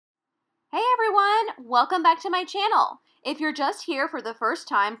welcome back to my channel. If you're just here for the first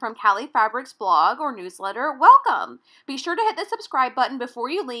time from Cali Fabrics blog or newsletter, welcome! Be sure to hit the subscribe button before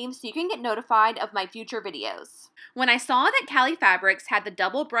you leave so you can get notified of my future videos. When I saw that Cali Fabrics had the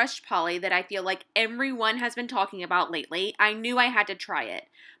double brushed poly that I feel like everyone has been talking about lately, I knew I had to try it.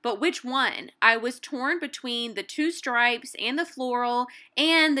 But which one? I was torn between the two stripes and the floral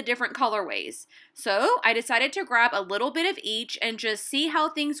and the different colorways. So I decided to grab a little bit of each and just see how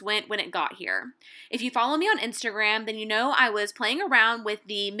things went when it got here. If you follow me on Instagram, then you know I was playing around with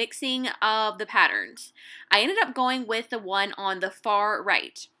the mixing of the patterns. I ended up going with the one on the far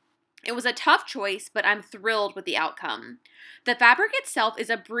right. It was a tough choice, but I'm thrilled with the outcome. The fabric itself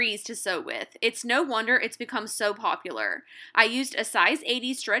is a breeze to sew with. It's no wonder it's become so popular. I used a size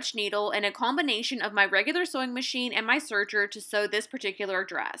 80 stretch needle and a combination of my regular sewing machine and my serger to sew this particular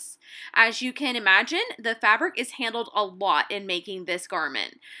dress. As you can imagine, the fabric is handled a lot in making this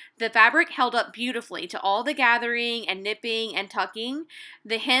garment. The fabric held up beautifully to all the gathering and nipping and tucking.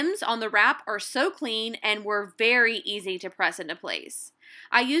 The hems on the wrap are so clean and were very easy to press into place.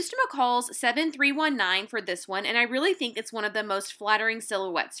 I used McCall's 7319 for this one, and I really think it's one of the most flattering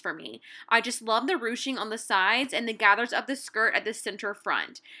silhouettes for me. I just love the ruching on the sides and the gathers of the skirt at the center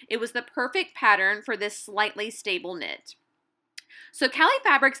front. It was the perfect pattern for this slightly stable knit. So Cali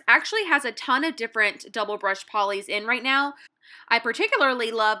Fabrics actually has a ton of different double brush polys in right now. I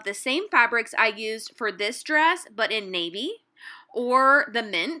particularly love the same fabrics I used for this dress, but in navy, or the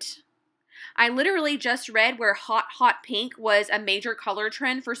mint. I literally just read where hot pink was a major color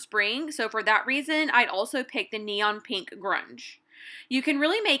trend for spring, so for that reason, I'd also pick the neon pink grunge. You can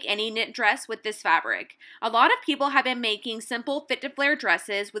really make any knit dress with this fabric. A lot of people have been making simple fit-to-flare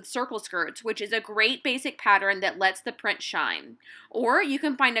dresses with circle skirts, which is a great basic pattern that lets the print shine. Or you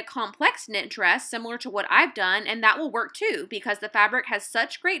can find a complex knit dress similar to what I've done, and that will work too, because the fabric has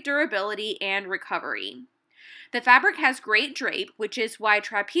such great durability and recovery. The fabric has great drape, which is why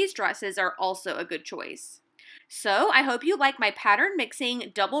trapeze dresses are also a good choice. So I hope you like my pattern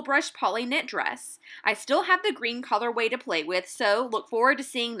mixing double brush poly knit dress. I still have the green colorway to play with, so look forward to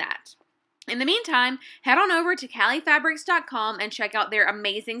seeing that. In the meantime, head on over to califabrics.com and check out their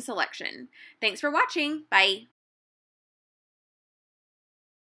amazing selection. Thanks for watching. Bye.